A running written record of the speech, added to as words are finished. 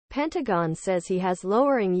Pentagon says he has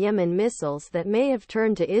lowering Yemen missiles that may have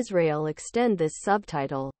turned to Israel. Extend this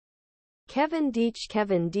subtitle. Kevin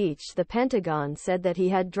Dietsch, the Pentagon said that he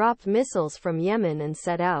had dropped missiles from Yemen and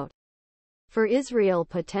set out for Israel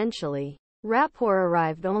potentially. Rapor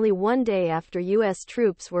arrived only one day after U.S.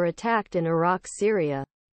 troops were attacked in Iraq Syria,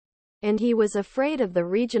 and he was afraid of the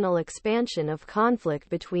regional expansion of conflict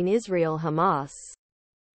between Israel-Hamas.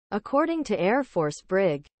 According to Air Force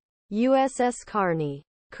Brig, USS Carney,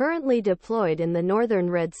 currently deployed in the northern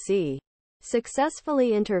Red Sea,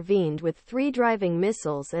 successfully intervened with 3 driving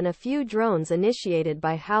missiles and a few drones initiated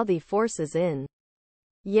by Houthi forces in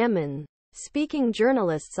Yemen. Speaking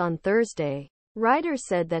journalists on Thursday, Ryder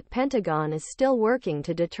said that Pentagon is still working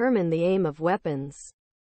to determine the aim of weapons,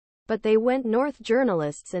 but they went north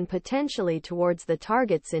journalists and potentially towards the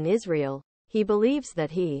targets in Israel. He believes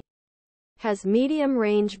that he has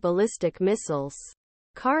medium-range ballistic missiles.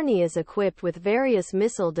 Carney is equipped with various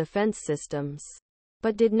missile defense systems,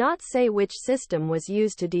 but did not say which system was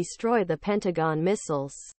used to destroy the Pentagon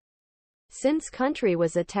missiles. Since country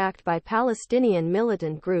was attacked by Palestinian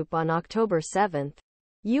militant group on October 7,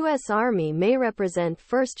 U.S. Army may represent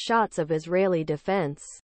first shots of Israeli defense,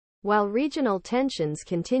 while regional tensions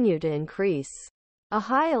continue to increase. A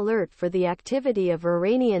high alert for the activity of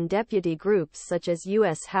Iranian deputy groups such as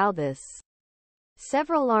US HOUTHİS.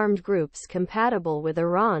 Several armed groups compatible with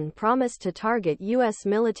Iran promised to target U.S.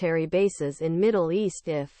 military bases in Middle East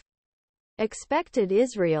if expected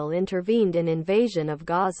Israel intervened in invasion of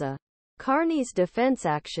Gaza. Carney's defense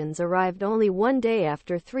actions arrived only one day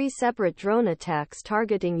after 3 separate drone attacks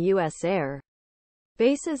targeting U.S. air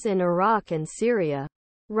bases in Iraq and Syria.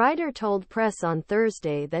 Ryder told press on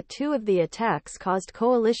Thursday that 2 of the attacks caused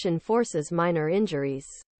coalition forces minor injuries.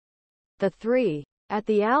 The 3, at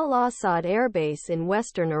the Assad Air Base in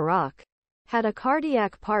western Iraq, had a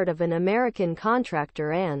cardiac part of an American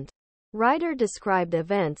contractor and Ryder described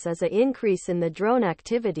events as an increase in the drone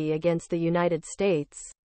activity against the United States.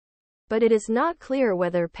 But it is not clear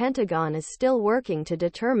whether Pentagon is still working to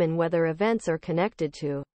determine whether events are connected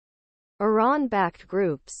to Iran-backed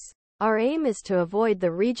groups. Our aim is to avoid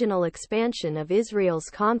the regional expansion of Israel's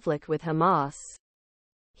conflict with Hamas,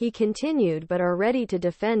 he continued, but are ready to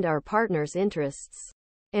defend our partners' interests.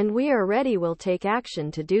 And we are ready, will take action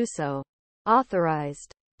to do so.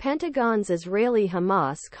 Authorized. Pentagon's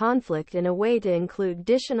Israeli-Hamas conflict in a way to include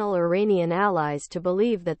ditional Iranian allies to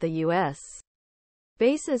believe that the U.S.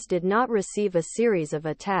 bases did not receive a series of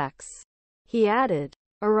attacks. He added,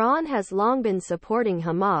 Iran has long been supporting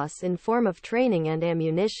Hamas in form of training and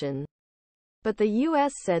ammunition. But the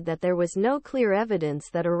U.S. said that there was no clear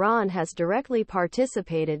evidence that Iran has directly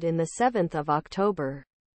participated in the 7th of October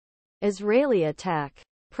Israeli attack.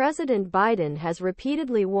 President Biden has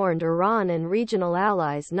repeatedly warned Iran and regional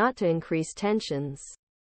allies not to increase tensions,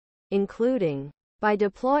 including by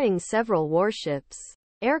deploying several warships,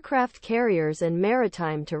 aircraft carriers and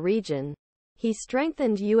maritime to region. He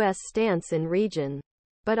strengthened U.S. stance in region,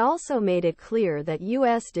 but also made it clear that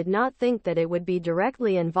U.S. did not think that it would be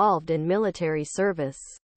directly involved in military service.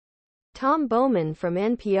 Tom Bowman from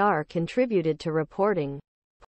NPR contributed to reporting.